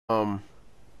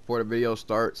before the video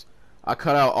starts, I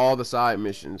cut out all the side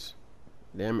missions.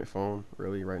 Damn it, phone,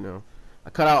 really right now. I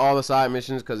cut out all the side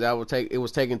missions because it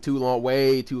was taking too long,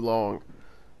 way too long.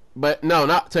 But no,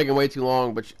 not taking way too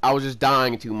long, but I was just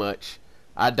dying too much.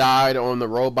 I died on the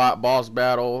robot boss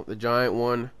battle, the giant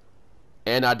one,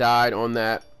 and I died on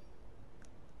that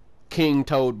King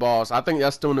Toad boss. I think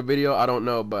that's still in the video. I don't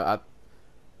know,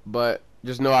 but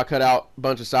just know I cut out a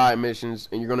bunch of side missions,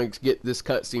 and you're gonna get this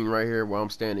cutscene right here where I'm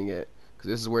standing at, because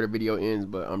this is where the video ends.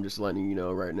 But I'm just letting you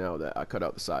know right now that I cut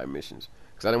out the side missions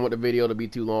because I didn't want the video to be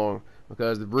too long,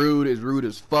 because the rude is rude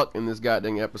as fuck in this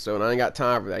goddamn episode, and I ain't got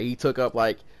time for that. He took up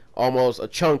like almost a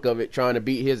chunk of it trying to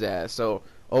beat his ass. So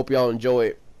hope y'all enjoy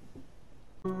it.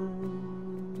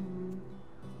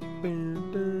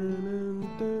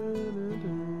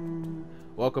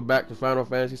 Welcome back to Final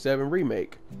Fantasy VII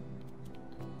Remake.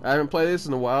 I haven't played this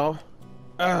in a while.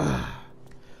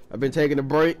 I've been taking a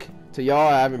break. To y'all,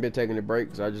 I haven't been taking a break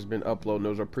because I've just been uploading.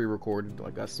 Those are pre-recorded,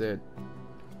 like I said.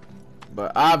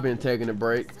 But I've been taking a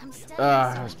break.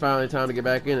 It's finally time to get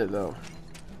back in it, though.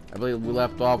 I believe we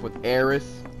left off with Aerith.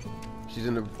 She's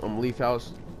in the Leaf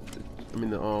House. I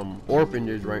mean the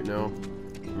orphanage right now.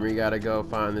 And we gotta go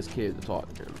find this kid to talk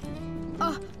to him.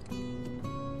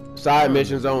 Side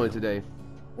missions only today.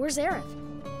 Where's Aerith?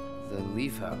 The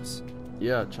Leaf House.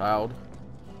 Yeah, child.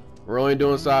 We're only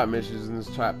doing side missions in this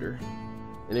chapter.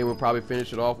 And then we'll probably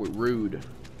finish it off with Rude.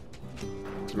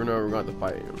 So we're never going to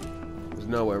fight him. There's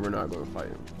no way we're not going to fight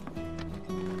him.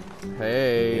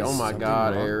 Hey, oh my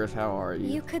god, Aerith, how are you?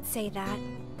 You could say that.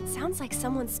 Sounds like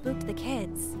someone spooked the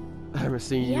kids. I haven't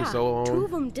seen you so long. 2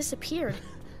 of them disappeared.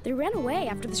 They ran away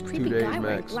after this creepy guy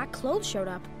wearing black clothes showed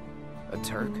up. A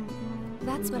Turk?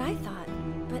 That's what I thought,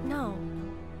 but no.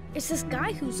 It's this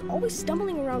guy who's always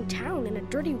stumbling around town in a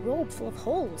dirty robe full of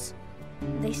holes.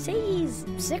 They say he's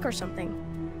sick or something.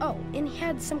 Oh, and he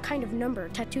had some kind of number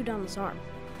tattooed on his arm.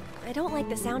 I don't like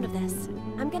the sound of this.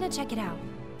 I'm gonna check it out.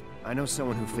 I know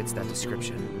someone who fits that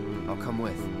description. I'll come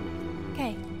with.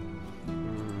 Okay.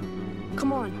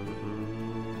 Come on.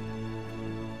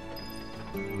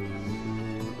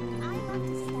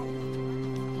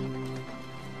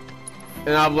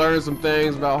 And I've learned some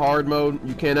things about hard mode.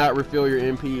 You cannot refill your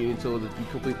MP until you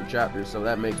complete the chapter, so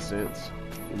that makes sense.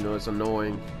 You know, it's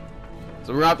annoying.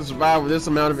 So we're gonna have to survive with this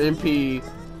amount of MP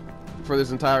for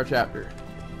this entire chapter.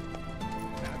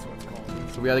 That's what's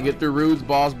called. So we gotta get through Rude's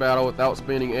boss battle without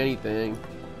spending anything.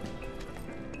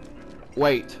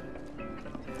 Wait.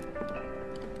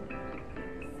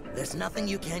 There's nothing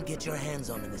you can't get your hands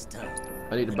on in this town.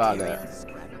 I need to buy that.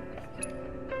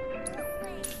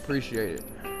 Appreciate it.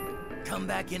 Come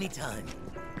back anytime.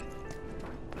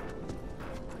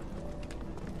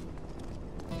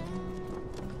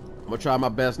 I'm gonna try my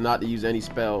best not to use any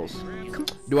spells.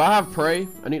 Do I have Prey?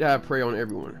 I need to have Prey on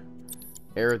everyone.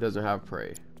 Aerith doesn't have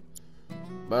Prey.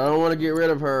 But I don't want to get rid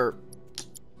of her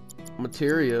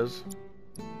materials.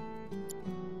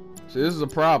 So this is a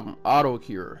problem. Auto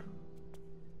cure.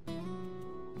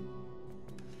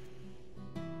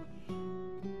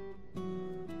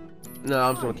 No,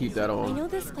 I'm just gonna keep that on. I know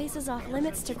this place is off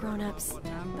limits to grown-ups,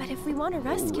 but if we want to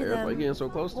rescue them, everybody getting so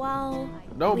close. Well,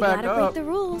 don't we back gotta up. break the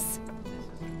rules.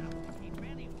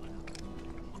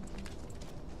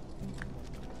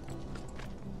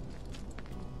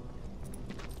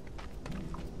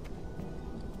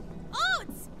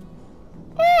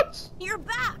 What? You're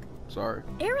back. Sorry.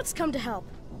 Aerith's come to help.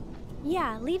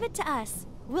 Yeah, leave it to us.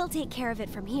 We'll take care of it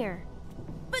from here.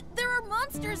 But there are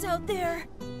monsters out there.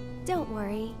 Don't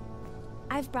worry.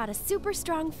 I've brought a super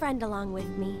strong friend along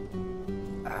with me.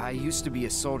 I used to be a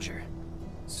soldier.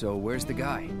 So where's the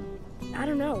guy? I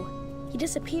don't know. He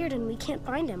disappeared and we can't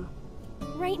find him.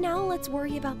 Right now, let's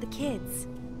worry about the kids.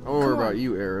 Don't worry about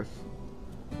you, Aerith.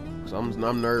 Cause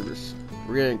I'm nervous.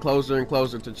 We're getting closer and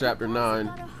closer to chapter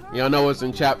 9. Y'all know what's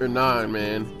in chapter 9,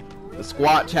 man. The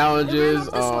squat challenges.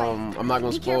 I'm not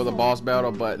gonna spoil the boss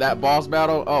battle, but that boss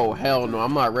battle, oh hell no,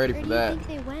 I'm not ready for that. Where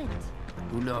do you think they went?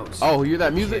 Who knows? Oh, hear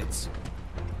that music? Kids.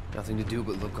 Nothing to do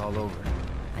but look all over.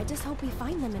 I just hope we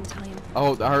find them in time.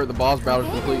 Oh, I heard the boss battle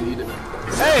is completely.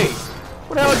 Hey,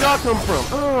 where the hell did y'all come from?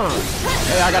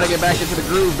 Hey, I gotta get back into the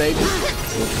groove, baby.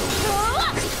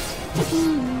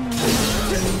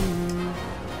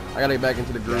 I gotta get back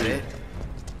into the groove.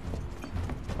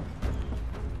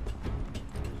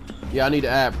 Yeah, I need to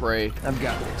add Prey. I've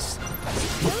got this.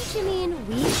 Don't you mean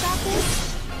we've got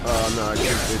this? Oh no, I get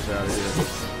this bitch out of here.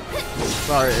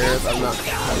 Sorry, Aerith, I'm not.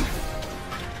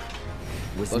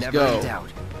 Let's go.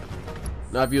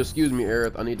 Now, if you excuse me,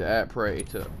 Aerith, I need to add Prey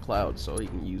to Cloud so he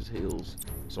can use heals,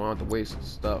 so I don't have to waste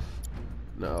stuff.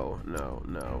 No, no,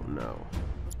 no, no.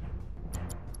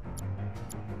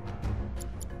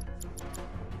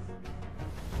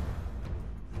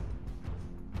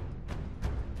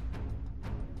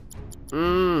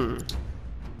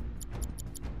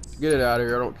 Get it out of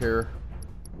here. I don't care.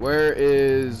 Where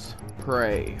is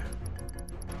Prey?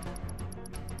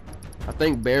 I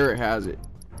think Barrett has it.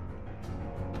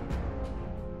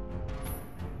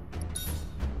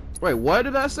 Wait, what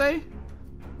did I say?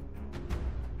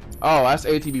 Oh, that's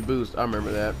ATB boost. I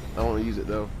remember that. I don't want to use it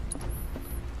though.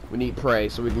 We need Prey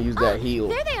so we can use that heal.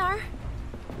 There they are.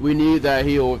 We need that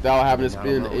heal without having to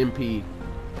spend MP.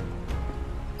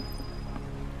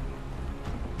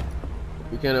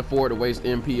 We can't afford to waste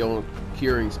MP on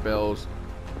curing spells.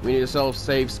 We need to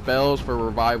save spells for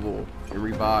revival and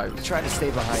revives. Try to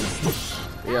stay behind me.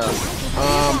 Yeah.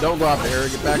 Don't go out there.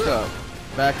 Get back up.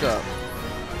 Back up.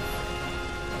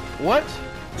 What?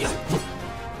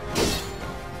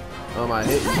 I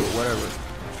hit you, but whatever.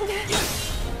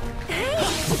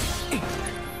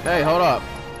 Hey, hold up.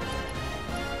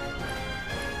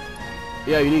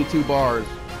 Yeah, you need 2 bars.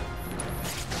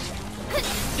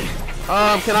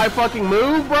 Can I fucking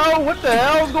move, bro? What the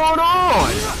hell's going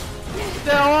on? Get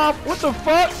the hell off. What the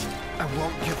fuck? I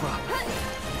won't give up.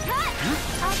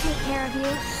 I'll take care of you.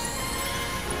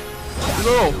 You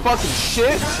little fucking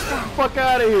shit. Fuck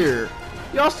out of here.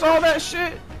 Y'all saw that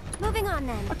shit? Moving on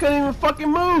then. I couldn't even fucking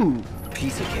move.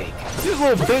 Piece of cake. Get this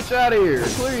little bitch out of here.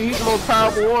 Clearly, he's the most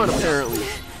powerful one, apparently.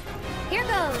 Here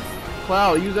goes.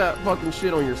 Cloud, use that fucking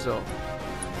shit on yourself.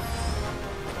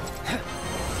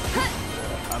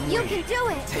 You can do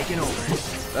it. Taking over.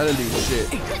 That didn't do shit.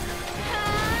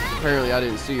 Apparently, I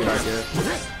didn't see it, I guess.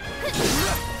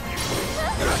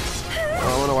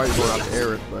 I wonder why you're going out to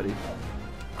Aerith, buddy.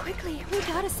 Quickly, we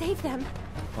gotta save them.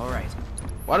 All right.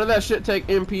 Why did that shit take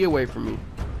MP away from me?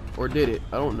 Or did it?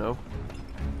 I don't know.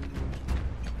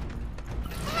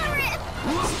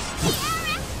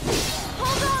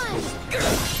 Hold on.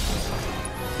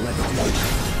 Let's do it.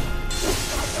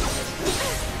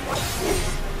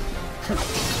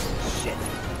 Shit.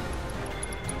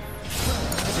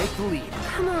 Take the lead.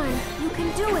 Come on, you can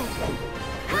do it.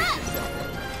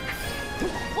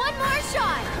 One more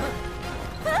shot.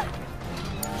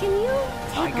 Can you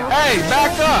take over? Hey,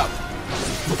 back up!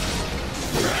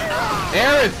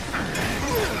 Aerith!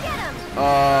 Get him.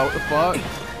 What the fuck?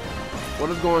 What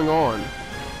is going on?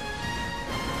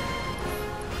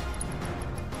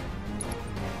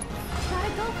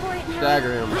 Gotta go for it now.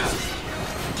 Stagger him.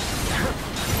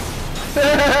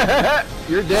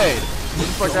 You're dead. Get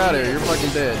the fuck out of here. You're fucking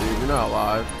dead, dude. You're not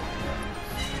alive.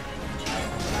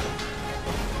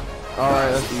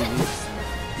 Alright, that's easy.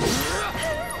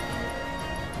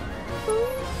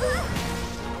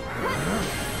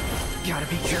 Gotta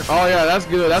be careful. Oh yeah, that's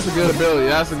good. That's a good ability.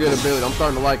 That's a good ability. I'm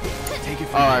starting to like it. Take it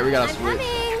from Alright, we gotta I'm switch.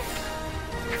 coming.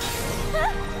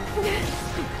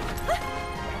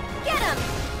 Get him.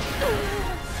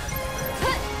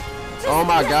 Oh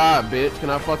my god, bitch. Can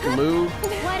I fucking move?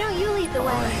 Why don't you lead the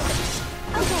way?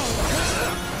 Okay.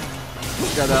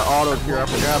 Got that auto cure. I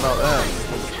forgot about that.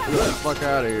 Get the fuck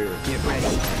out of here. Get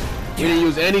ready. We didn't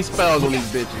use any spells on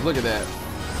these bitches. Look at that.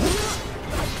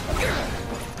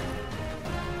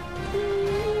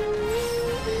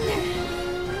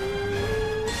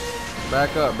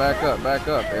 Back up, back up, back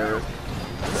up, Eric.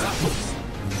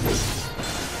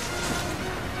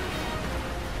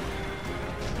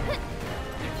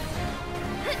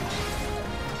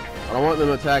 I don't want them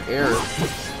to attack Eric.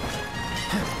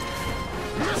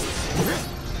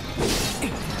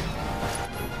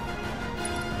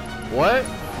 What?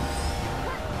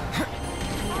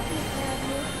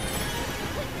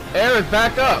 Eric,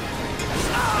 back up!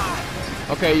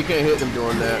 Okay, you can't hit them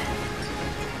doing that.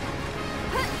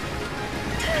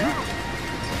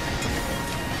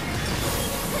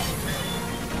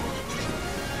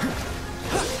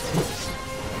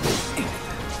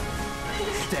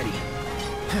 Steady.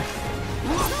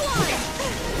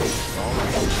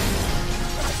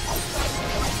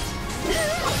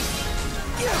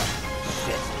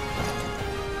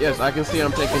 Yes, I can see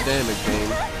I'm taking damage,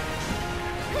 game.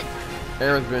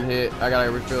 Aaron's been hit. I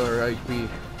gotta refill her HP.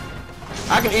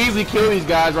 I can easily kill these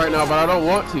guys right now, but I don't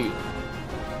want to. Need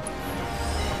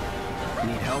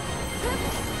help?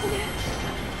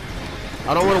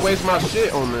 I don't want to waste my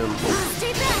shit on them.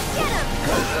 Stay back. Get him.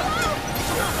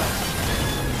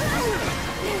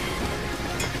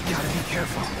 Gotta be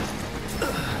careful.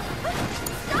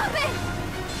 Stop it.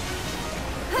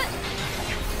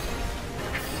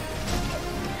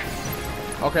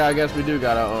 Okay, I guess we do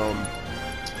gotta,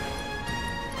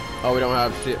 oh, we don't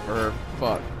have shit for her.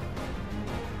 Fuck.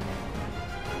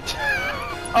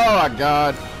 Oh my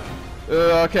god.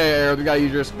 Okay, Aaron, we gotta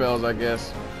use your spells, I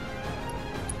guess.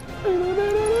 This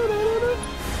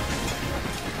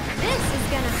is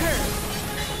gonna hurt.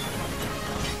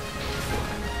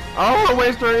 I don't want to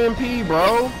waste her MP,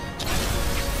 bro.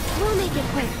 We'll make it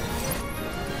quick.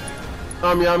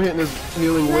 Yeah, I'm hitting this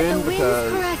healing Let wind the winds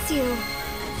because caress you.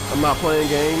 I'm not playing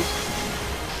games.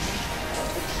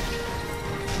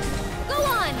 Go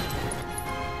on.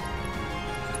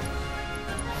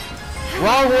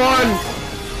 Wrong one!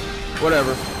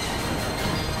 Whatever.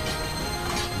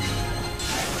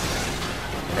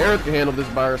 Aerith can handle this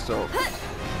by herself.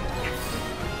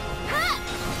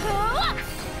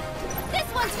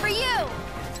 This one's for you.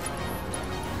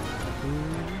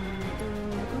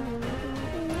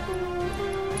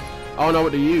 I don't know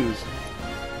what to use.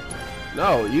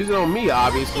 No, use it on me,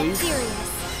 obviously. Get serious.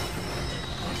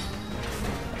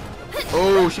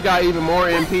 Oh, she got even more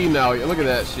MP now. Look at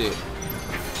that shit.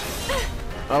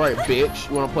 Alright, bitch.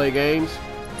 You wanna play games?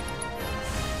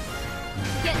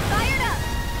 Get fired up.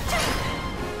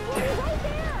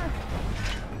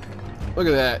 Look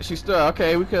at that. She's still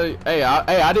okay. We could. Hey,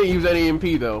 I didn't use any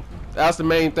MP though. That's the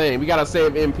main thing. We gotta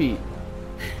save MP.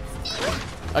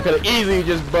 I could have easily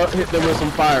just hit them with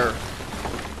some fire.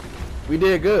 We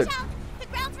did good. Watch out. The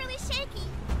ground's really shaky.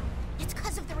 It's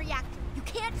because of the reactor. You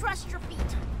can't trust your feet.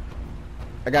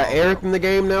 I got Aerith in the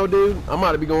game now, dude. I'm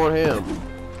about to be going ham.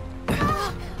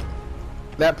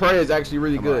 That prey is actually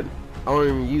really good. I don't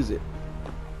even use it.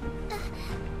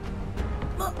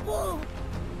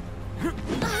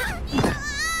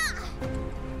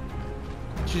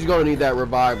 She's gonna need that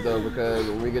revive though, because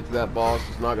when we get to that boss,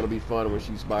 it's not gonna be fun when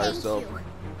she's by Thank herself. you.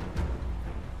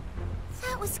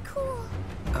 That was cool.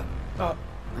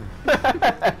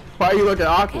 Why are you looking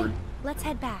awkward? Let's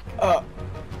head back.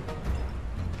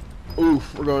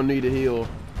 Oof, we're gonna need a heal.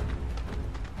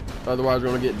 Otherwise, we're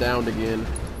gonna get downed again.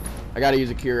 I gotta use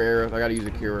a cure, Aerith. I gotta use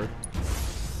a cure.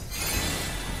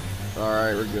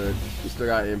 Alright, we're good. We still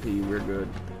got MP. We're good.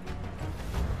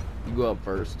 You go up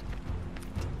first.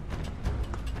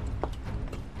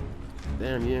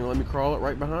 Damn, you ain't let me crawl it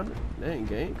right behind it? Dang,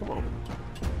 game. Come on.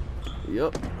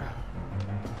 Yup.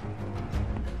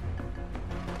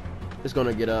 It's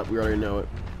gonna get up. We already know it.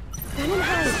 Run and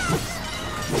hide.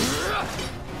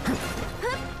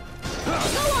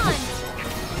 Go on.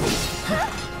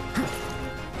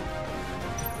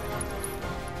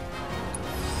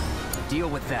 Deal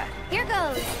with that. Here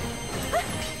goes.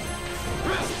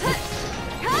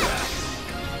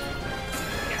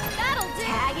 That'll do.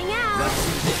 Tagging out. Let's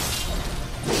do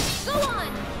this. Go on.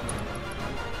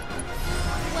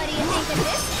 What do you think of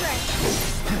this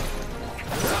trick?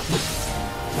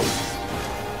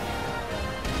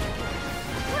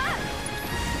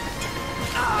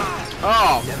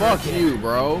 Oh, fuck you,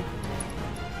 bro.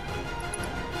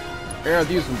 Aerith,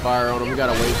 use some fire on him. We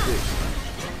gotta waste it.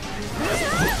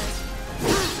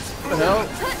 What the hell?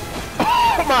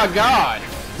 Oh my god!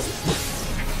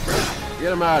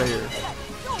 Get him out of here.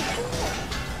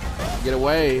 Get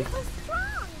away.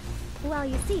 Well,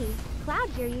 you see, Cloud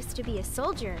here used to be a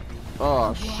soldier.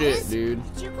 Oh shit, dude.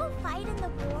 Did you go fight in the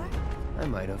war? I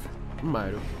might have.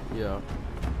 Might have. Yeah.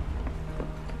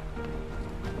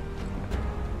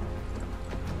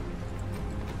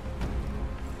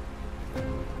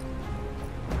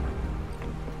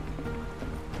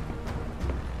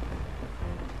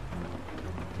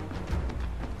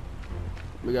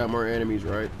 We got more enemies,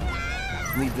 right?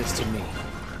 Leave this to me.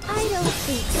 I don't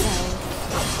think so.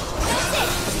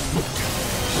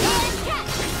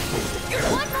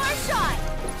 One more shot.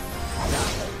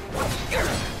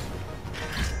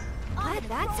 Glad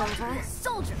that's over. A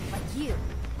soldier like you.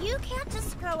 You can't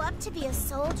just grow up to be a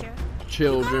soldier.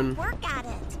 Children, You gotta work at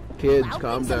it. kids, Cloud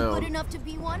calm thinks I'm good down. enough to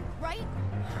be one, right?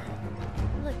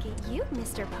 Look at you,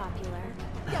 Mr. Popular.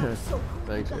 You're so cool,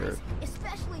 Thanks, guys. Eric.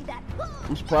 Especially that.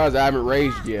 I'm surprised I haven't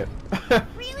raged yet.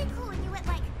 Really cool. And you went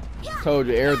like, yeah. Told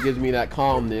you, Aerith gives me that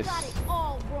calmness. Got it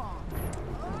all wrong.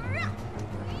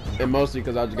 And mostly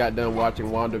because I just got done watching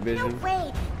No WandaVision.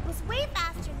 way. It was way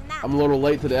faster than that. I'm a little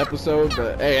late to the episode,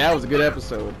 but hey, that was a good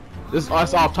episode. That's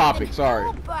off topic, sorry.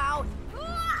 About.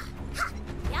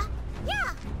 Yeah.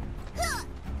 Yeah.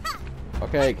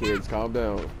 Okay, kids, calm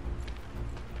down.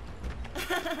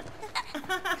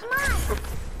 Come on.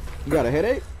 You got a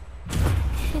headache?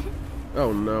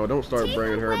 Oh no, don't start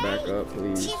bringing her back up,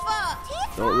 please.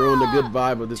 Tifa. Don't ruin the good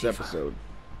vibe of this episode.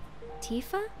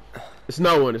 Tifa? It's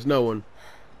no one, it's no one.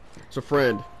 It's a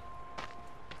friend.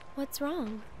 What's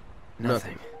wrong?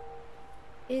 Nothing.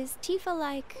 Is Tifa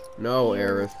like... No,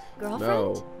 your Aerith.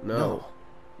 girlfriend? No.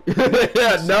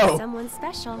 Yeah, no. Someone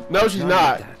special. No, she's Not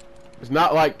not. like that. It's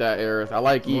not like that, Aerith. I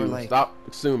like More you. like- Stop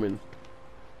assuming.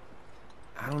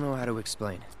 I don't know how to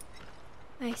explain.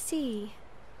 I see.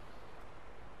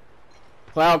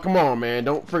 Cloud, come on, man.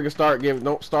 Don't freaking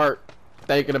start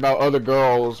thinking about other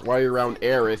girls while you're around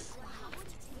Aerith.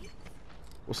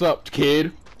 What's up,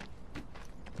 kid?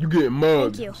 You getting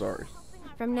mugged. Thank you. Sorry.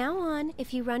 From now on,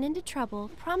 if you run into trouble,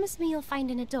 promise me you'll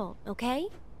find an adult, okay?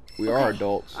 We are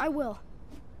adults. I will.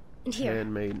 And here,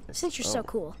 Handmade. since you're so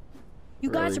cool, you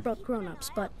Really? guys are both grown-ups,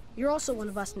 but you're also one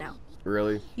of us now.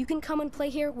 Really? You can come and play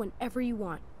here whenever you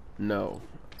want. No.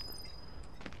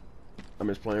 I'm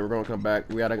just playing. We're gonna come back.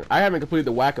 I haven't completed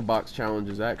the Whack-A-Box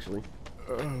challenges actually.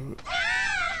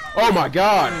 Oh my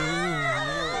god!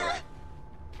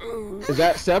 Is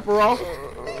that Sephiroth?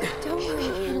 Don't worry,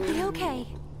 it'll be okay.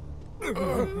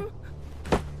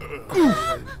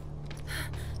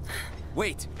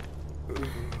 Wait.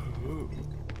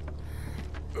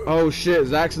 Oh shit!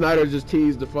 Zack Snyder just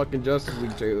teased the fucking Justice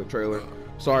League trailer.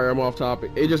 Sorry, I'm off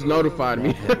topic. It just notified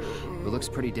me. It looks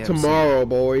pretty damn Tomorrow,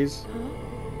 boys.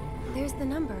 There's the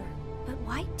number, but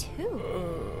why 2?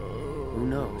 Who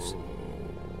knows?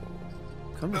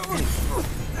 Come to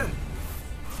think.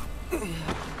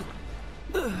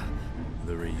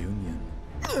 The reunion.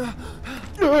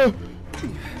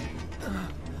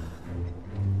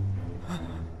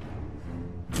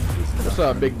 What's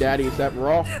up, Big Daddy? Is that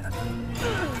Raw?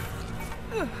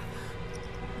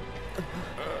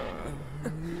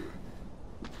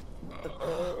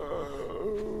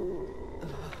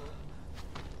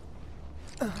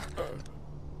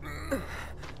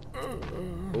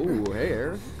 Ooh, hey,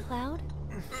 Aerith. Cloud,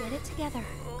 get it together.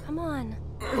 Come on.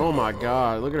 Oh my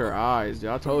god, look at her eyes. Dude,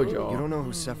 I told y'all. You don't know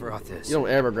who Sephiroth is. You don't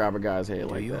ever grab a guy's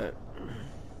hand like you? that.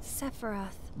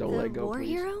 Sephiroth, Don't the let go, war please.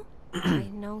 hero? I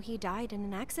know he died in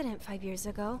an accident 5 years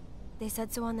ago. They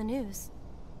said so on the news.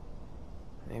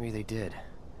 Maybe they did.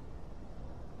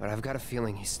 But I've got a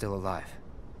feeling he's still alive.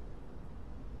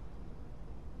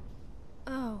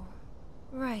 Oh,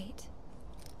 right.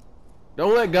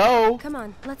 Don't let go. Come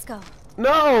on, let's go.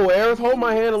 No, Aerith, hold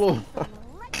my hand a little.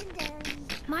 Legendary.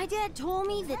 My dad told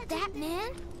me that that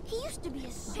man, he used to be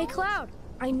a soldier. Hey, Cloud.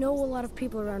 I know a lot of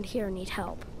people around here need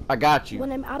help. I got you.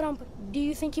 When I'm out on, do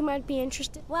you think you might be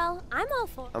interested? Well, I'm all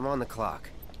for I'm on the clock.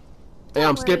 Hey,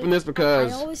 I'm Don't skipping worry. this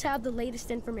because I always have the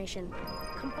latest information.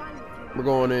 Come find me if you we're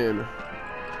going in.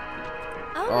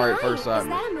 Oh, All right, right. first side. Is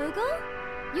that a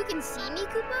Moogle? You can see me,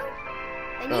 Kupo?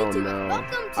 Then Oh, you two, no.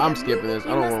 welcome to I'm the skipping this. I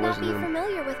You don't must want to not listen be to him.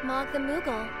 familiar with Mog the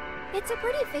Moogle. It's a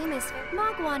pretty famous.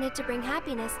 Mog wanted to bring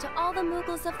happiness to all the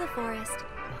Moogles of the forest.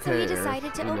 So Okay, he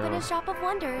decided to you open know. a shop of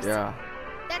wonders. Yeah.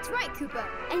 That's right, Kupo.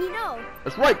 And you know,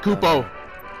 That's right, Kupo.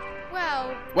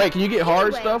 well, Wait, can you get hard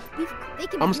anyway, stuff? they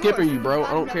can I'm be skipping yours you, if bro. I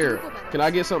find don't enough care. Google Can I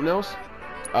medals. get something else?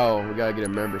 Oh, we gotta get a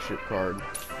membership card.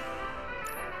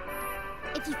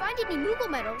 If you find any Moogle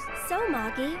medals, So,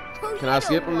 Moggy, oh, Can you I know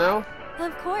skip them what? now?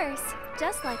 of course,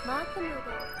 just like Mog the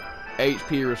Moogle.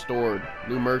 HP restored.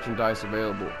 New merchandise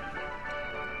available.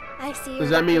 I see. Does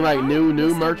you're that mean like working new hard,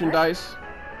 Mr. Nerd. merchandise?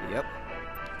 Yep.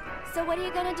 So what are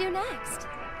you gonna do next?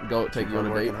 Go take you on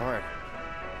a working date. hard.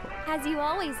 As you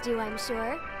always do, I'm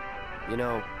sure. You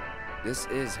know, this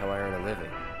is how I earn a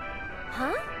living.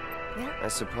 Huh? I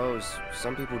suppose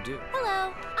some people do.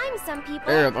 Hello, I'm some people.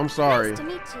 Aerith, I'm sorry. Nice to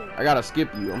meet you. I gotta skip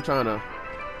you. I'm trying to.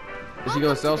 Is he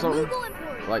gonna sell something? Moogle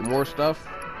Emporium. Like more stuff?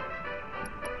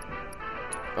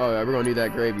 Oh yeah, we're gonna need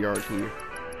that graveyard key. You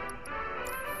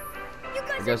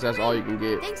guys I guess are that's all great. you can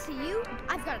get. Thanks to you,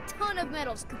 I've got a ton of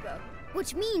medals, Kupo.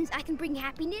 Which means I can bring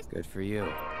happiness. Good for you.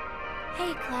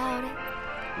 Hey, Cloud.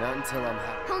 Not until I'm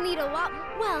happy. I'll need a lot more.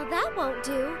 Well, that won't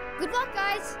do. Good luck,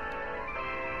 guys.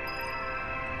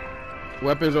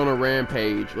 Weapons on a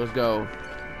rampage. Let's go.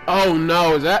 Oh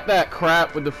no, is that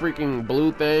crap with the freaking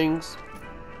blue things?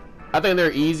 I think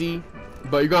they're easy,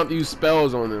 but you're gonna have to use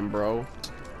spells on them, bro.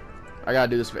 I gotta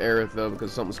do this for Aerith though,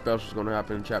 because something special is gonna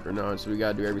happen in chapter 9, so we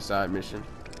gotta do every side mission.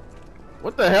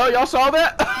 What the hell? Y'all saw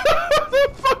that? The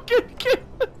fucking kid.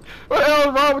 What the hell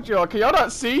is wrong with y'all? Can y'all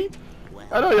not see?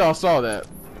 I know y'all saw that.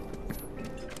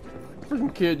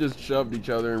 Freaking kid just shoved each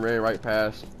other and ran right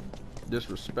past.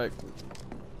 Disrespectful.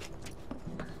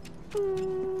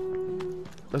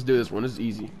 Let's do this one. This is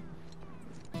easy.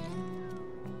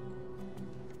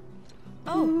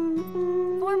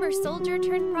 Oh, former soldier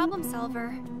turned problem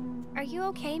solver. Are you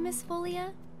okay, Miss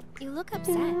Folia? You look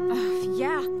upset.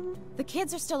 Yeah. The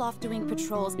kids are still off doing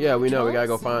patrols. Yeah, we know. We gotta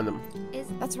go find them.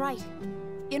 That's right.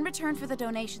 In return for the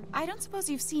donation, I don't suppose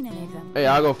you've seen any of them. Hey,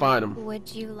 I'll go find them.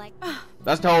 Would you like?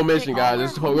 That's the whole mission, guys. They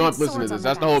This is all we don't have to wear listen to swords this. on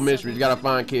That's the their whole backs, mission. so We just gotta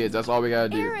find kids. That's all we gotta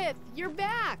do. Aerith, you're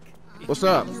back. What's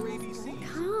up?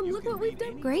 Come, look what we've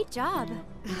done. Great job.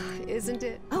 Isn't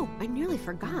it? Oh, I nearly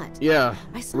forgot. Yeah.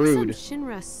 I saw Rude. some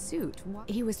Shinra suit.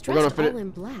 He was We're gonna dressed all fin- in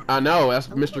black. I know. That's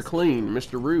Mr. Clean,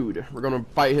 Mr. Rude. We're gonna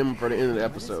fight him for the end of the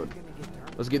episode.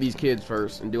 Let's get these kids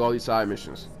first and do all these side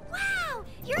missions. Wow,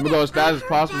 you're I'm gonna go as fast as unheard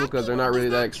possible back because they're in not really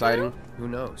Remake, that exciting. Who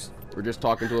knows? We're just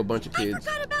talking to a bunch of I kids,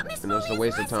 forgot about Miss and that's a Folia's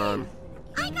waste of time.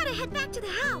 lesson. I gotta head back to the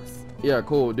house. Yeah,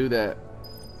 cool. Do that.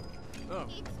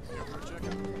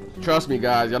 Trust me,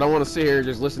 guys. I don't want to sit here and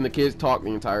just listen to kids talk the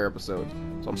entire episode.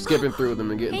 So I'm skipping through them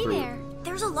and getting Hey through. there.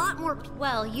 There's a lot more.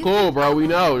 Well, you. Cool, bro. We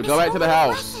know. Miss Go back to the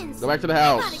Folia's house. lessons. Go back to the I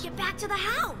house. gotta get back to the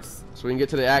house. So we can get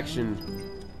to the action.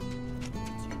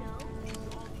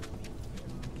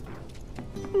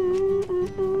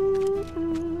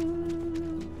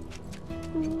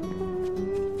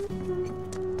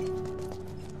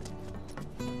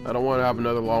 I don't want to have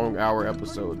another long hour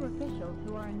episode.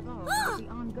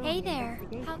 Hey there.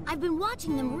 I've been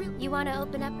watching them really. You want to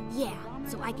open up? Yeah,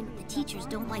 so I can. The teachers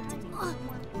don't like to.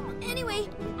 Anyway,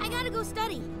 I gotta go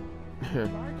study.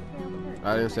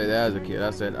 I didn't say that as a kid.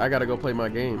 I said I gotta go play my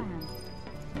game.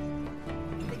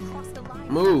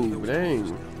 Move,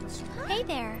 dang. Hey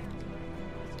there.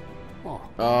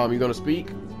 You gonna speak?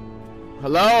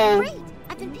 Hello? Great.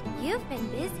 You've been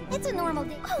busy. It's a normal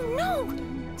day. Oh no!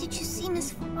 Did you see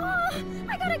Miss? Oh,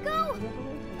 I gotta go.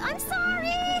 I'm sorry.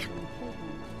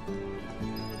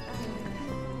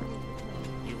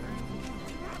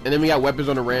 And then we got weapons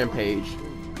on the rampage.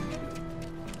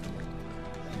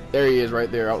 There he is, right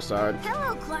there outside.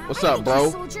 Hello, Cloud. What's I up, think bro?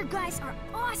 You soldier guys are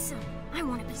awesome. I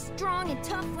want to be strong and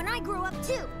tough when I grow up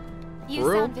too. You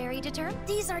For real? sound very determined.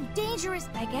 These are dangerous.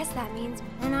 I guess that means.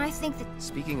 And I think that.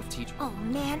 Speaking of teachers, Oh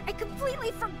man, I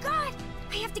completely forgot.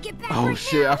 I have to get back. Oh right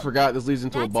shit, now. I forgot this leads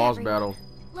into a That's boss everyone. battle.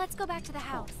 Let's go back to the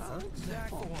house.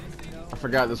 I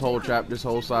forgot this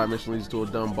whole side mission leads to a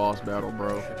dumb boss battle,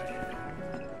 bro.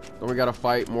 Then we gotta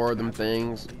fight more of them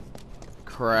things.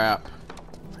 Crap.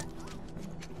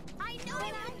 I know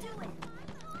you can do it.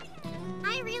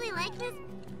 I really like this.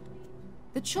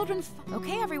 The children.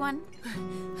 Okay, everyone.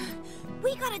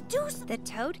 We gotta do something. The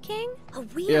Toad King? A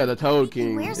weird. Yeah, the Toad we can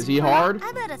King. wear Is he some- hard?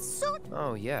 I bet a suit.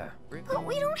 oh yeah. But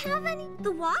we don't have any.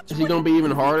 The watch. Is he gonna be even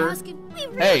harder? We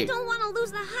really Hey. don't want to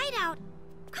lose the hideout.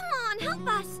 Come on, help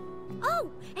us.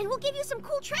 Oh, and we'll give you some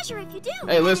cool treasure if you do.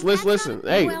 Hey, And listen, if that's listen. not-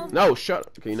 Hey, well, no, shut.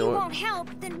 Okay, you if know you what? won't help,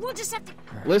 then we'll just have to.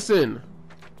 Listen.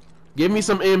 Give me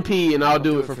some MP and I'll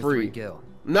do it for free. Gil.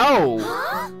 No.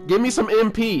 Huh? Give me some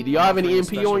MP. Do y'all have any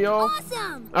MP on y'all?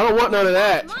 Awesome. I don't want none of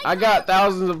that. I got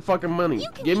thousands of fucking money. You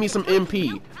can Give me use some the code MP. to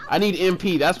help I need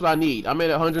MP. That's what I need. I'm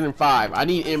at 105. I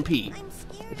need MP. I'm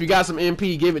scared. If you got some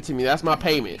MP, give it to me. That's my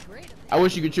payment. I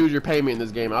wish you could choose your payment in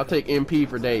this game. I'll take MP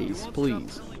for days,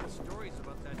 please.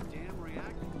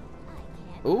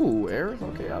 Ooh, Aerith?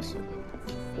 Okay, I see.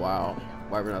 Wow.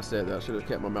 Why haven't I said that? I should have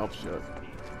kept my mouth shut.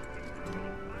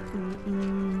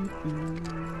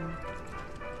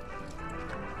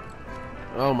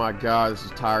 Oh my god, this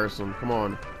is tiresome. Come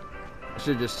on. I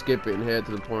should just skip it and head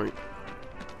to the point.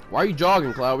 Why are you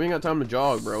jogging, Cloud? We ain't got time to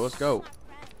jog, bro. Let's go.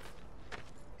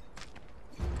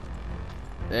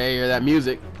 Hey, hear that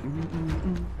music.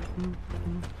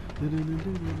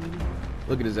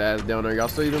 Look at his ass down there. Y'all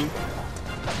see him?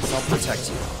 I'll protect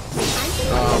you.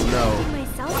 Oh no.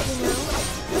 Myself, you know.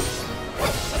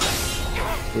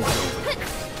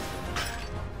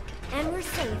 And we're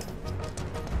safe.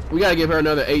 We gotta give her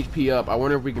another HP up. I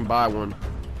wonder if we can buy one.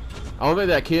 I don't think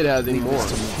that kid has any more. I don't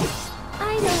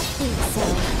think so.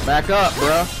 Back up,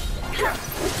 bruh.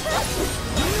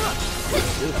 Get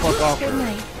the fuck off Good her.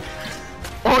 night.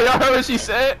 Oh, y'all heard what she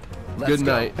said? Let's Good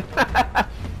go. night.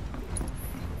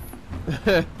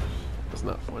 That's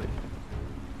not funny.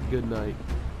 Good night.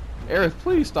 Aerith,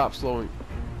 please stop slowing.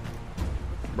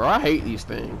 Bro, I hate these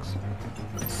things.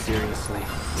 Seriously.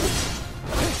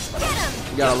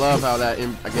 You gotta love how that I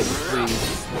get the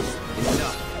freeze.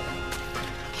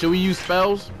 Should we use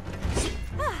spells?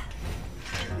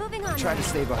 Moving on. Try to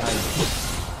stay behind me.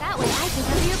 That way I can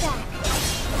cover your back.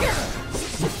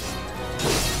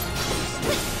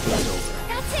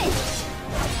 That's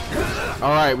it.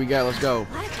 Alright, let's go.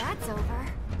 What if that's over?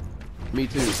 Me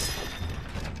too.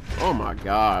 Oh my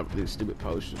god, these stupid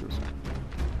potions.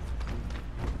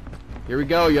 Here we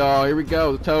go, y'all. Here we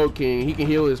go. The Toad King. He can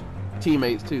heal his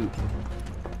teammates too.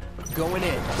 Going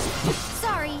in.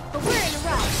 Sorry, but we're in a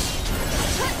rush.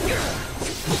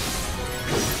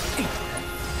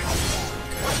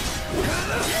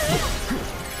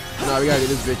 Nah, we gotta get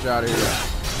this bitch out of here.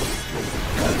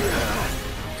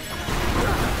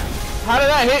 How did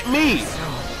that hit me?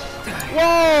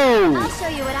 Whoa! I'll show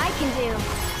you what I can do.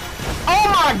 Oh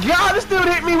my god, this dude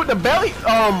hit me with the belly,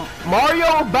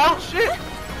 Mario bounce shit.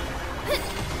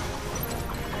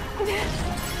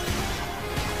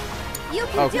 You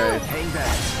can do Okay. it. Hang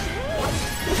back.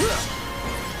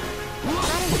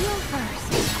 Gotta heal first.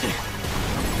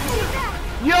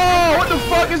 Yo, what the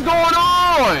fuck is going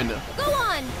on? Go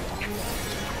on.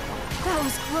 That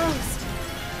was close.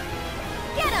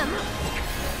 Get him. him!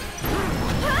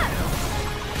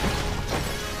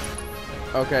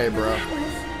 Okay, bro. That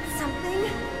was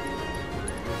something.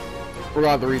 We're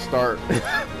about to restart.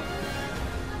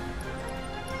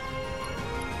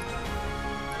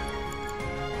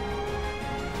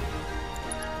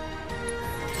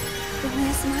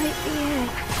 This might be it.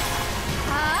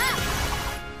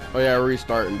 Oh yeah,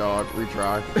 restarting, dog.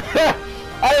 Retry.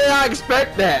 I did not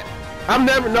expect that. I'm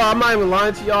not even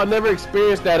lying to y'all. I never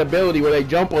experienced that ability where they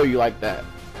jump on you like that.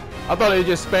 I thought they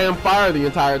just spam fire the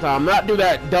entire time. Not do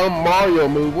that dumb Mario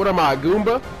move. What am I, a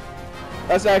Goomba?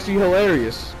 That's actually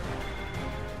hilarious.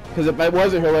 Because if that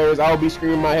wasn't hilarious, I would be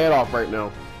screaming my head off right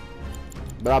now.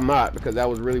 But I'm not, because that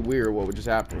was really weird what was just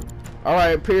happening.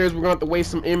 Alright, it appears we're going to have to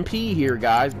waste some MP here,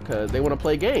 guys, because they want to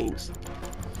play games.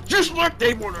 Just look,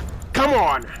 they want to. Come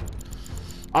on.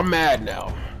 I'm mad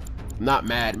now. Not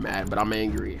mad, but I'm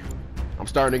angry. I'm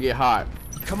starting to get hot.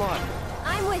 Come on.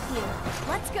 I'm with you.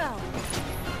 Let's go.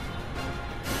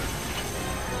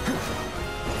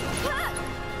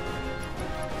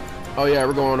 Oh yeah,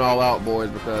 we're going all out, boys,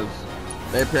 because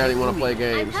they apparently want to play I'm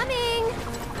games. coming.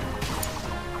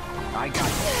 I got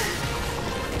you.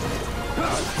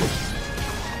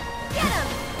 Get him.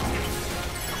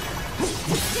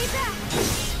 Stay back.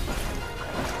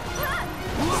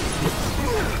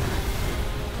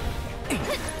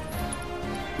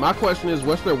 My question is,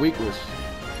 what's their weakness?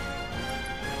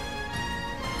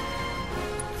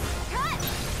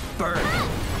 Burn.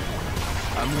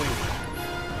 I'm waiting.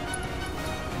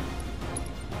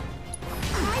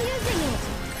 Try using it.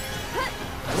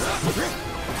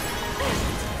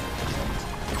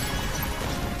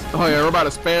 Oh yeah, we're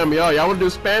about to spam y'all. Y'all want to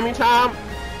do spammy time?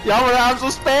 Y'all want to have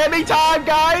some spammy time,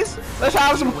 guys? Let's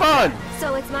have some fun.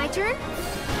 So it's my turn?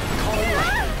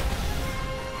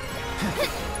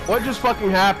 What just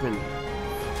fucking happened?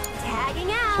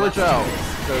 Tagging out. Switch out,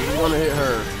 because we want to hit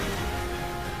her.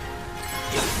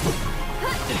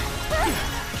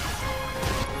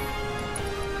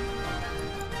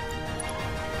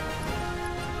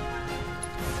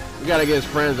 We gotta get his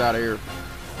friends out of here.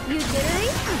 You jittery?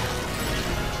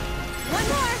 One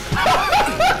more.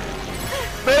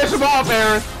 Finish him off,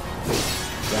 Aaron.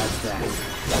 That's that.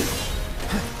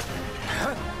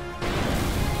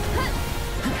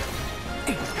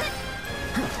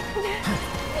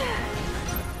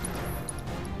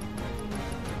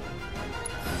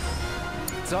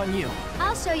 It's on you.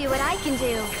 I'll show you what I can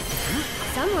do.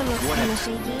 Someone looks kind of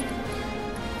shaky.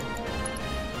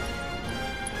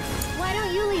 Why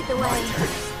don't you lead the way?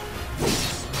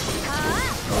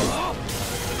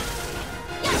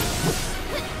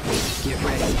 Get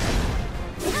ready.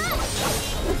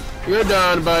 You're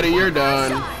done, buddy. You're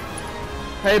done.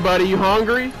 Hey, buddy, you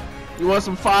hungry? You want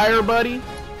some fire, buddy?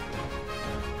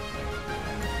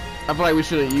 I feel like we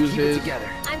shouldn't use Keep it his. together.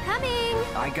 I'm coming.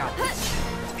 I got this.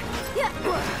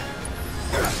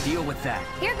 Deal with that.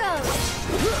 Here goes.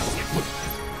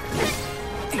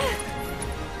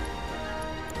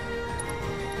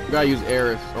 You gotta use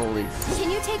Aerith only.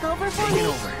 Can you take over for Take me? it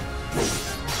over.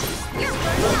 You're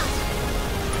burning up.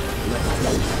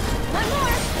 One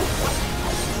more.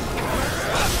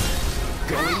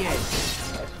 Going in.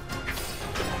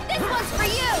 This one's for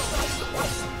you.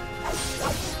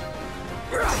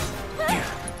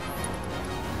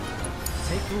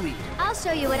 Take the lead. I'll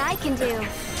show you what I can do.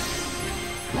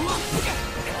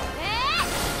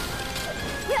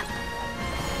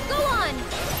 Go on.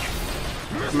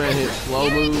 This man hit slow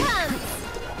Here he move. comes.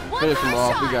 One Finish him more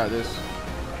off. shot. We got this.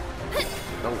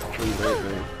 Don't please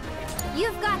anything.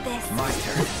 You've got this. My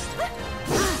turn.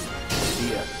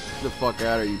 Yeah. Get the fuck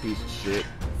out of here, you piece of shit.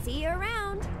 See you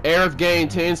around. Aerith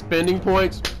gained 10 spending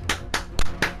points.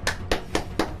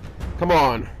 Come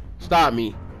on. Stop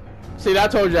me. See, I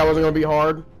told you I wasn't gonna be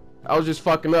hard. I was just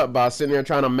fucking up by sitting there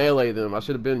trying to melee them. I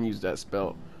should have been used that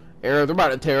spell. Aerith, they're about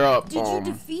to tear up. Did you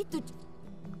defeat the...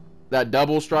 That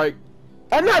double strike.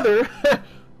 Another.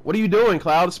 What are you doing,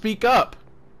 Cloud? Speak up.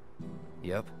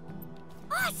 Yep.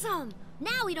 Awesome!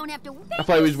 Now we don't have to. I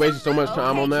feel like we just wasted so much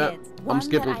time on that. I'm One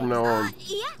skipping that from now on.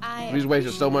 Yeah. We just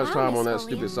wasted so much time on that Miss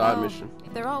stupid Foley. side Oh, mission.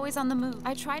 They're always on the move.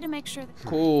 I try to make sure that...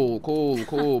 Cool,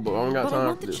 but I don't got But I time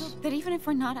want for the this. children, that even if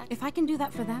we're not... If I can do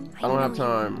that for them... I don't have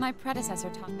time. My predecessor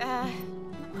taught...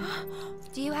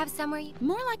 Do you have somewhere you...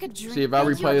 more like a dream. See, if I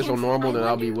replay this on normal, then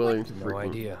I'll be willing to No freaking...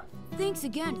 idea. Thanks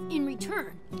again. In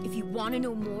return, if you want to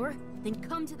know more, then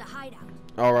come to the hideout.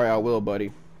 Alright, I will,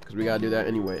 buddy. Because we gotta do that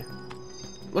anyway.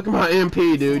 Look at my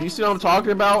MP, dude. You see what I'm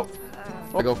talking about?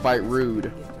 I go fight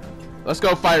Rude. Let's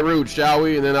go fight Rude, shall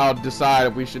we? And then I'll decide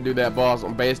if we should do that boss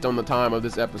based on the time of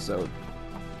this episode.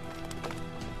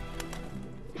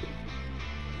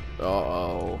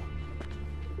 Uh-oh.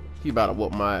 He about to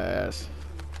whoop my ass.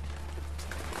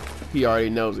 He already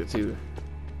knows it too.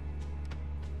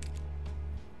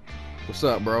 What's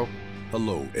up, bro?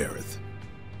 Hello, Aerith.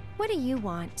 What do you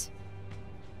want?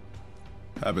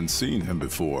 Haven't seen him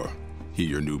before. He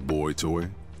your new boy toy?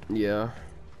 Yeah.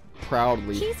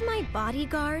 Proudly. He's my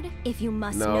bodyguard, if you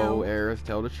must No, know. Aerith,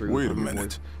 tell the truth. Wait a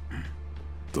minute.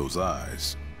 Those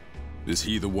eyes. Is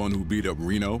he the one who beat up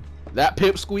Reno? That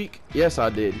pipsqueak? Yes, I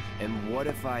did. And what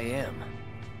if I am?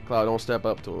 Cloud, don't step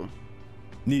up to him.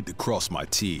 Need to cross my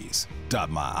T's, dot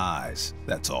my I's,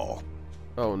 that's all.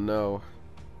 Oh no.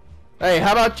 Hey,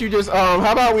 how about you just how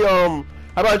about we how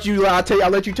about you I'll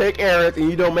let you take Aerith and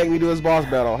you don't make me do his boss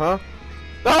battle, huh?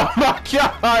 Oh my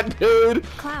god, dude!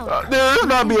 Cloud, Dude, this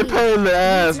might be a pain in the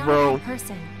ass, he's not bro. a bad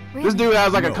person. This dude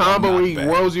has like a No, combo I'm where not he bad.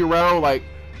 whirls you around like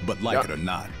But like it or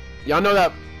not, y'all know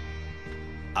that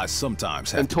I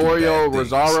sometimes have to do Antonio bad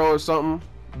things. Rosario or something?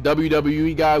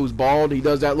 WWE guy who's bald. He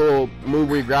does that little move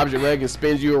where he grabs your leg and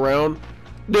spins you around.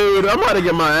 Dude, I'm about to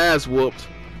get my ass whooped.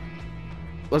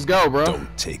 Let's go, bro.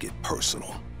 Don't take it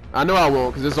personal. I know I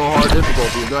won't, because it's on hard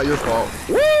difficulty. It's not your fault.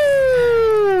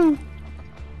 Woo!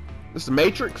 This is the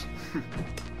Matrix?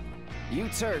 You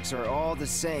Turks are all the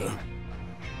same.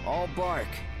 All bark,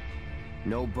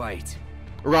 no bite.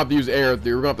 We're going to have to use air, dude.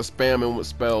 We're going to have to spam him with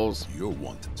spells. You're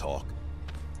one to talk.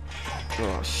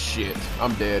 Oh, shit.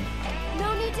 I'm dead.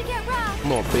 No need to get rough.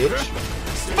 Come on, bitch.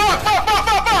 Fuck!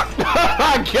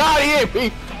 God, he hit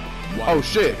me! Oh,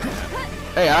 shit.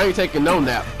 Hey, I ain't taking no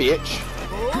nap, bitch.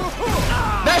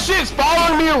 That shit's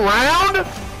following me around?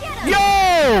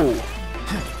 Yo!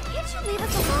 Can't you leave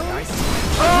us alone?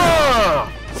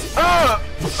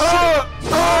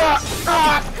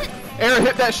 Aaron,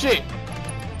 hit that shit.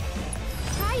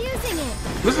 Try using it.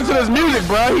 Listen to this music,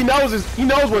 bro. He knows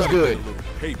what's good.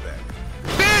 Payback.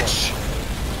 Bitch!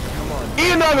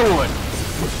 Eat another one.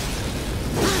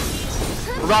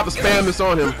 We're about to spam this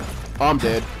on him. Oh, I'm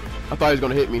dead. I thought he was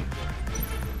gonna hit me.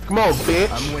 Come on, bitch.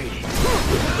 I'm waiting.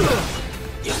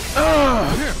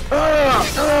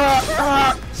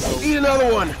 Eat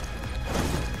another one.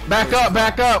 Back up,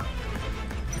 back up.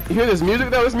 You hear this music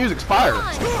though? This music's fire.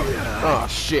 Oh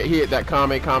shit, he hit that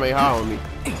Kamehameha on me.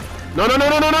 No, no, no,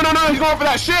 no, no, no, no, no, he's going for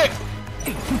that shit.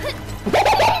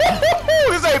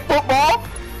 This ain't football.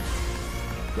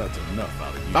 That's enough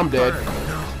out of you. I'm dead.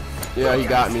 Yeah, he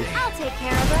got me. I'll take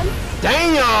care of him.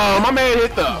 Damn, my man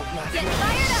hit the. Get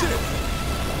fired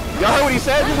up. Y'all heard what he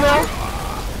said just now?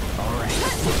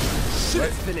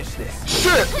 Let's finish this.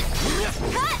 Shit.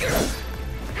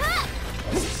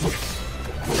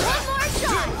 One more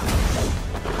shot.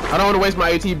 I don't want to waste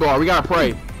my AT bar. We gotta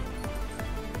pray.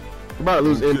 We're about to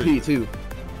lose MP too.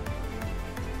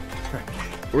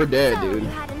 We're dead, So, dude. you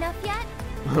had enough yet?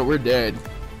 We're dead.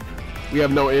 We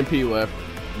have no MP left.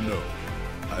 No,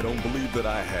 I don't believe that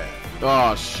I have.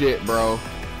 Oh shit, bro.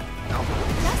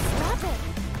 Just stop it.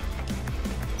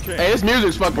 Hey, this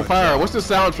music's fucking fire. What's the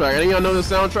soundtrack? Any of y'all know the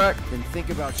soundtrack? Then think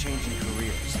about changing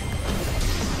careers.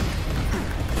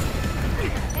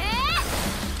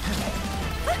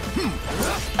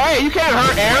 Hey, you can't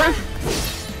hurt Aaron.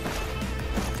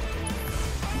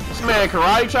 This man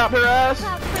karate chop her ass.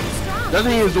 Cloud's pretty strong.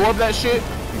 Doesn't he absorb that shit?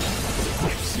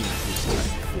 I've seen this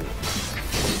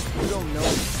type before. You don't know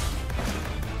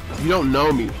me. You don't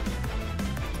know me.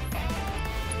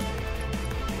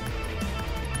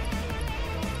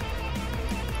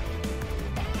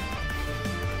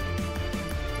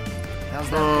 How's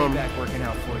that payback working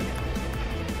out for you?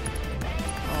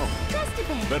 Just a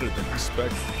bit. Better than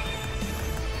expected.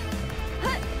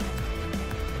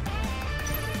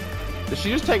 Did she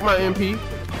just take my MP?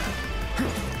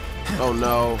 Oh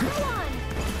no. Come on.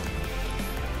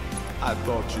 I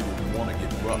thought you didn't want to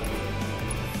get rough.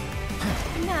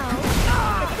 No.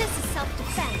 But this is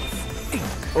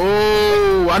self-defense.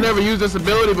 Oh, I never used this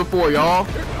ability before, y'all.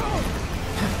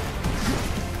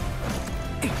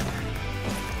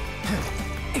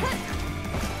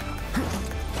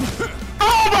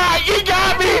 Oh my, he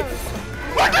got me!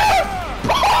 What the?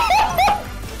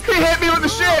 He hit me with the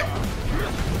shit!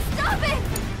 Stop it!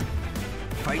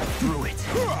 Fight through it.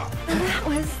 That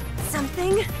was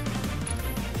something.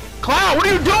 Cloud, what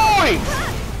are you doing?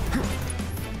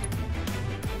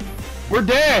 We're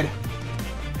dead.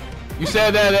 You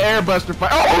said that at the airbuster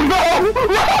fight. Oh no!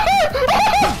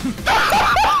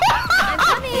 I'm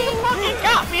coming. He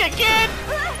got me again!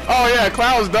 Oh yeah,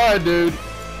 Cloud's done, dude.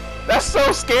 That's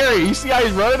so scary. You see how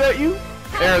he's running at you?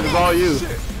 Aaron, it's all you. A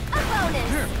bonus.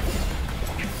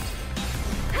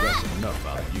 That's enough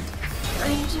out of you.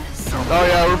 I'm just Oh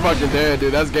yeah, we're fucking dead,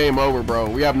 dude. That's game over, bro.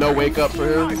 We have no wake up for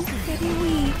him. pretty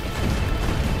weak.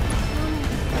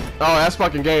 Oh, that's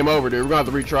fucking game over, dude. We're gonna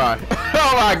have to retry.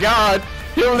 Oh my god.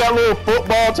 Hit him with that little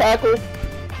football tackle.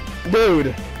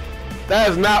 Dude. That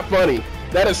is not funny.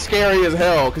 That is scary as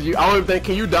hell. Cause I don't even think,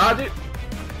 can you dodge it?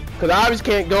 Cause I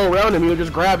obviously can't go around him. He'll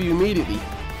just grab you immediately.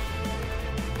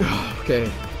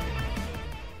 Okay.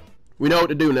 We know what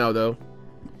to do now, though.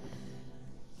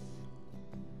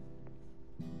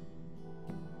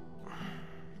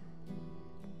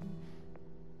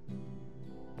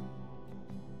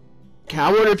 I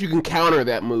wonder if you can counter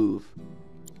that move.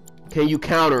 Can you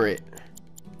counter it?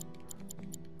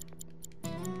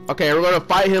 Okay, we're gonna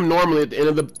fight him normally at the end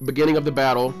of the beginning of the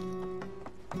battle.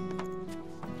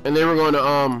 And then we're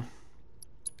gonna,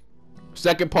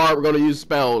 second part, we're gonna use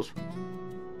spells.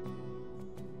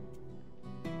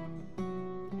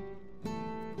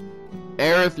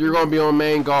 Aerith, you're gonna be on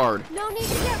main guard. No need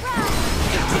to get rough.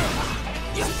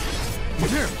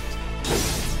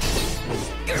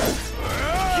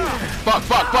 Fuck,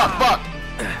 fuck, fuck, fuck!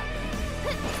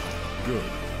 Good.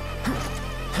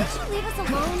 Can't you leave us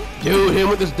alone? Dude, him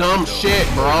with this dumb shit,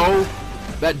 bro.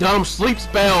 That dumb sleep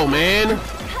spell, man.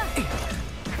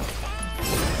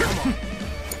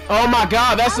 Oh my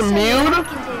god, that's immune?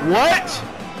 What?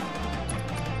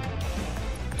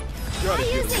 Try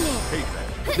using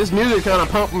it. This music kind of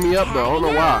pumping me up, though. I don't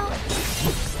know why.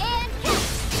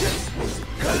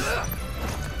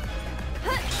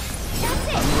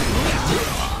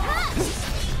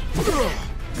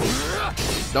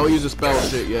 Don't use the spell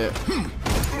shit yet.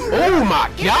 Oh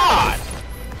my god!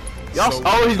 Y'all,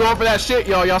 oh, he's going for that shit,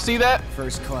 y'all. Y'all see that?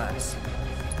 First class.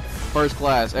 First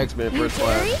class, X-Men first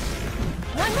class.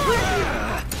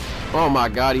 Oh my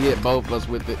god, he hit both of us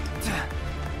with it.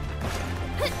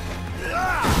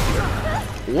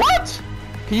 What?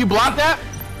 Can you block that?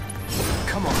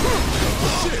 Come on.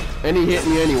 And he hit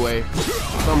me anyway.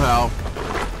 Somehow.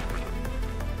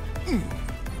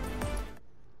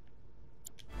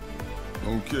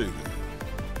 Okay then.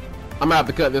 I'm gonna have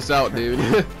to cut this out, dude.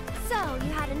 So,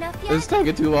 you had enough yet? This is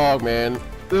taking too long, man.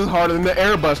 This is harder than the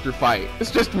Airbuster fight.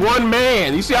 It's just one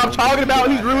man. You see what I'm talking about?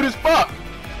 He's rude as fuck.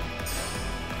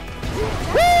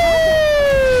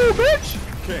 Woo, bitch!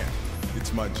 Can't.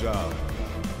 It's my job.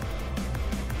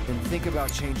 Then think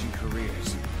about changing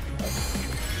careers.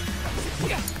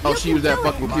 Oh, she used that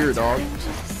fucking cure, dog.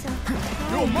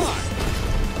 You're mine.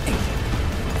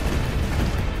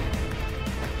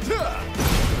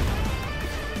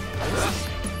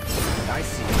 I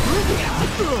see.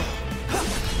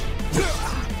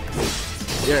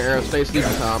 Yeah, Arrow, stay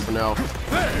sleeping time for now.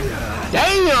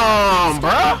 Damn,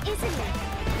 bruh! Isn't it?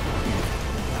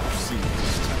 I've seen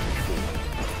this type before.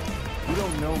 You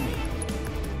don't know me.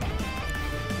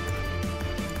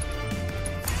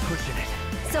 Pushing it.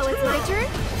 So it's my turn?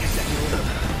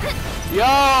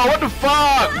 Yo, what the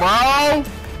fuck, bro?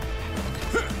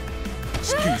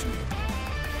 Excuse me.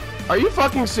 Are you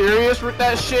fucking serious with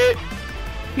that shit?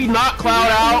 He knocked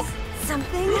Cloud out.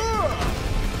 Something?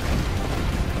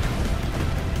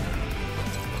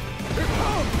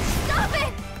 Stop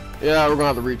it! Yeah, we're gonna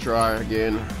have to retry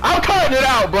again. I'm cutting it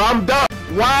out, bro. I'm done.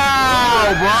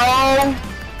 Wow,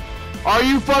 bro. Are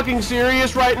you fucking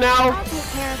serious right now? I'll take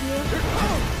care of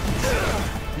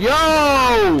you.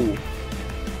 Yo!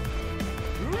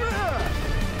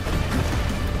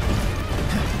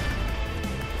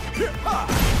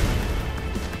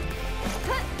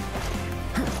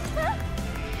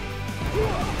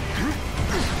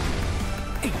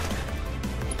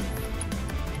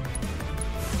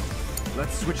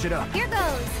 Let's switch it up. Here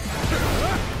goes.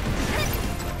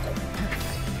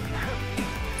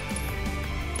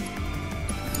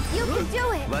 You can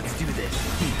do it. Let's do this.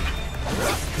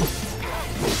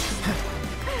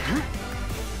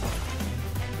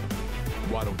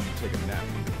 Why don't you take a nap?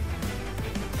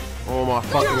 Oh my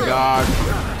fucking god.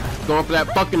 Going for that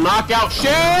fucking knockout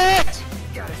shit!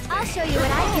 I'll show you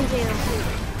what I can do.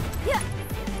 Yeah.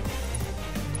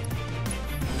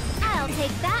 I'll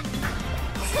take that.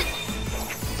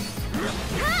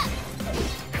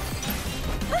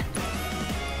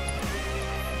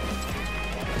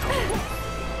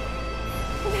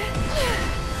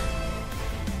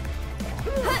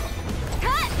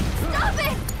 Stop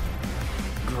it!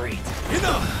 Great.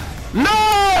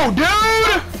 No,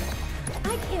 dude!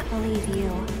 I can't believe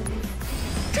you.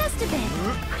 Just a bit.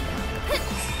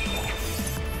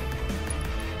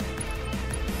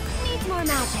 Needs more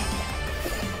magic.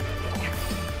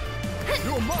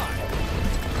 You're mine.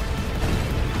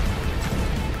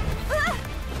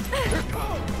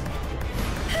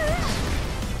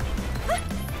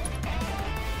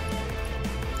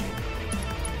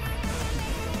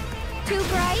 Too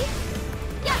bright?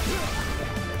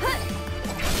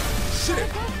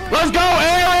 Let's go,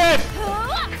 Aaron!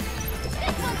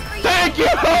 Thank you!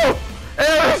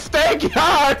 Aerith, thank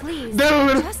God! Please,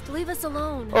 Dude! just leave us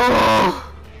alone.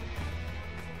 Oh!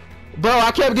 Bro, I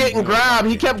kept getting grabbed.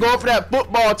 He kept going for that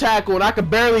football tackle, and I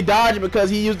could barely dodge it because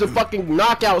he used the fucking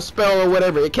knockout spell or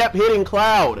whatever. It kept hitting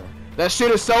Cloud. That shit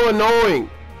is so annoying.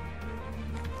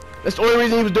 That's the only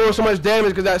reason he was doing so much damage,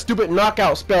 because that stupid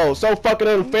knockout spell is so fucking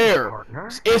unfair.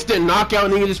 It's instant knockout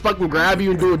and he can just fucking grab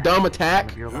you and do a dumb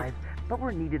attack. Your life, but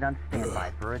we're needed on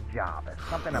standby for a job. It's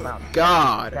something about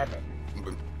God. 7.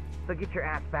 So get your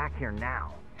ass back here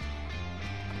now.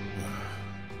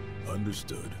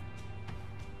 Understood.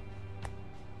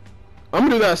 I'm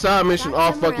gonna do that side mission Got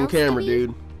off somewhere fucking else, camera, maybe?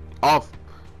 dude. Off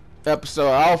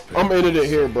episode. I'm ending it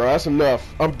here, bro. That's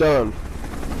enough. I'm done.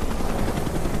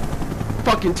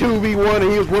 Fucking 2v1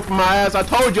 and he was whooping my ass. I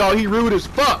told y'all he rude as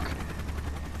fuck.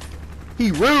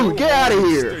 He rude. Get out of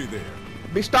here.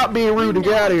 Stop being rude and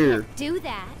get out of here. Do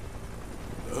that.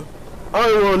 I don't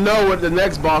even want to know what the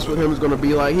next boss with him is going to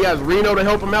be like. He has Reno to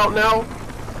help him out now?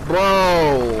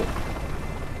 Bro.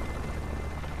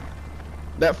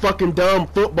 That fucking dumb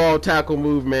football tackle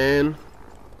move, man.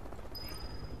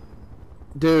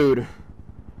 Dude.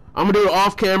 I'm going to do it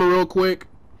off camera real quick.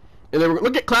 And then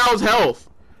look at Cloud's health.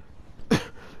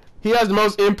 He has the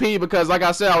most MP because, like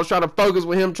I said, I was trying to focus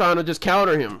with him trying to just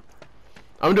counter him.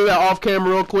 I'm going to do that off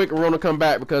camera real quick and we're going to come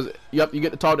back because, yep, you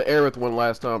get to talk to Aerith one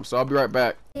last time. So I'll be right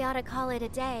back. We ought to call it a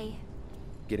day.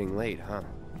 Getting late, huh?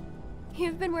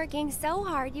 You've been working so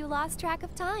hard you lost track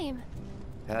of time.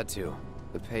 Had to.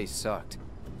 The pace sucked.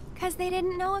 'Cause they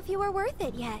didn't know if you were worth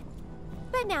it yet.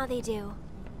 But now they do.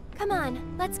 Come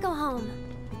on, let's go home.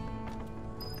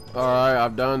 Alright,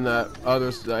 I've done that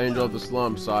the Angel of the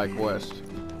Slum side quest.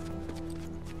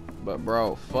 But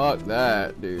bro, fuck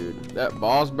that, dude. That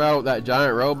boss battle, that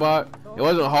giant robot, it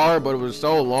wasn't hard, but it was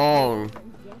so long.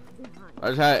 I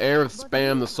just had Aerith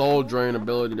spam the soul drain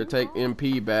ability to take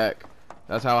MP back.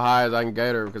 That's how high as I can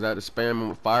get her, because I had to spam him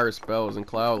with fire spells, and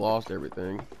Cloud lost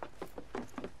everything.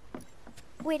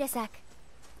 Wait a sec.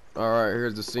 Alright,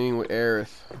 here's the scene with Aerith.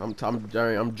 I'm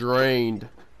drained,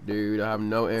 dude. I have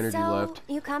no energy left.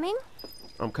 You coming?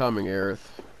 I'm coming, Aerith.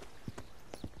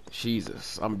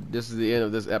 Jesus, this is the end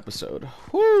of this episode.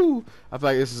 Whoo! I feel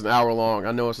like this is an hour long.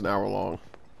 I know it's an hour long.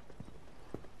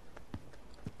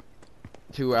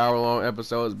 2 hour long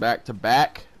episodes back to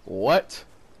back. What?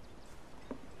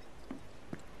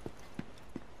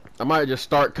 I might just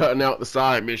start cutting out the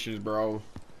side missions, bro.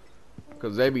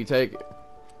 Cause they be taking.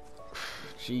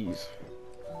 Jeez.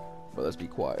 But let's be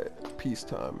quiet.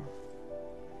 Peacetime.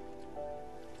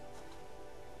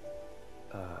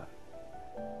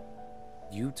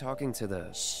 You talking to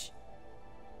the... Shh.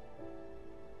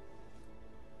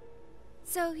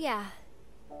 So, yeah.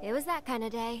 It was that kind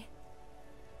of day.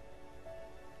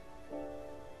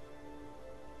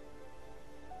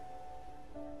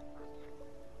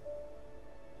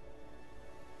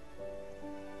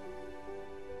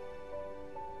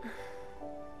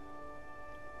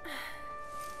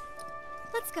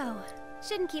 Let's go.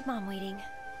 Shouldn't keep Mom waiting.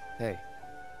 Hey.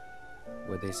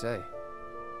 What'd they say?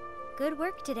 Good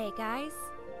work today, guys.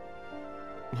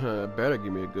 Better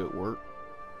give me a good work.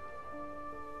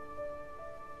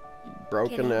 You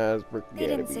broken Kidding. ass They spaghetti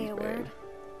didn't say a beans, man. word.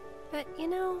 But, you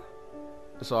know...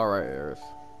 It's alright, Aerith.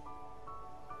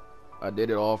 I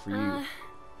did it all for you.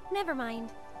 Never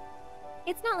mind.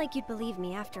 It's not like you'd believe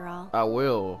me after all. I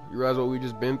will. You realize what we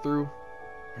just been through?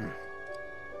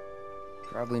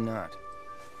 Probably not.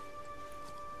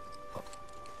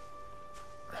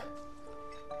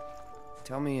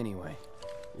 Tell me anyway.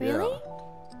 Really?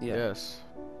 Yeah. Yes.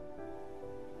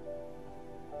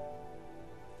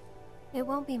 It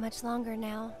won't be much longer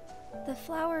now. The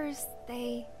flowers,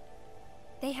 they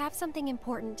have something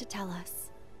important to tell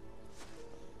us.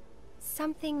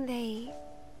 Something they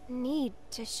need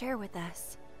to share with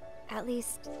us. At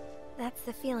least, that's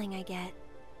the feeling I get.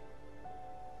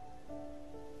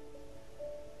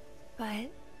 But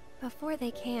before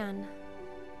they can,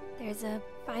 there's a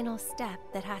final step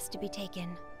that has to be taken.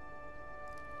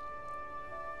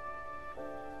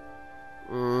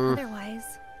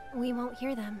 Otherwise, we won't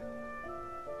hear them.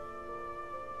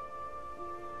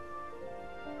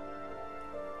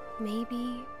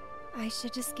 Maybe I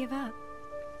should just give up.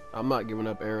 I'm not giving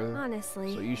up, Aerith.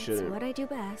 Honestly, so you it's shouldn't. what I do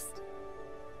best.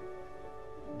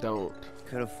 Don't.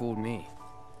 Could have fooled me.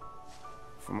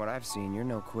 From what I've seen, you're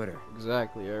no quitter.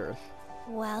 Exactly, Aerith.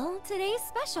 Well, today's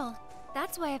special.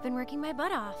 That's why I've been working my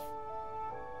butt off.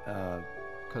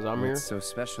 Cause I'm here? What's so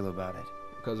special about it?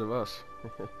 Because of us.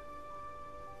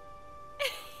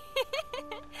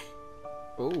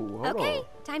 Ooh, hold Okay, on.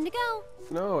 time to go.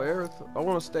 No, Aerith, I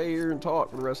want to stay here and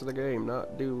talk for the rest of the game,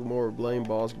 not do more lame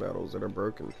boss battles that are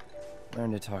broken.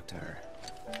 Learn to talk to her.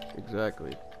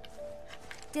 Exactly.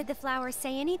 Did the flowers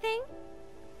say anything?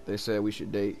 They said we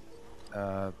should date.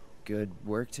 Good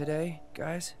work today,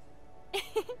 guys?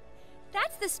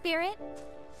 That's the spirit.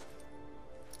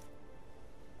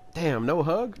 Damn, no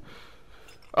hug?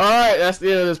 Alright, that's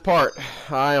the end of this part.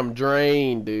 I am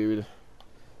drained, dude.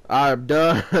 I'm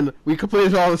done. We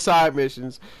completed all the side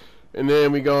missions. And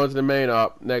then we go into the main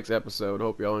op next episode.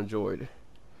 Hope y'all enjoyed.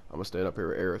 I'm gonna stand up here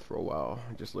with Aerith for a while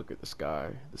and just look at the sky,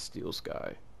 the steel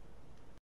sky.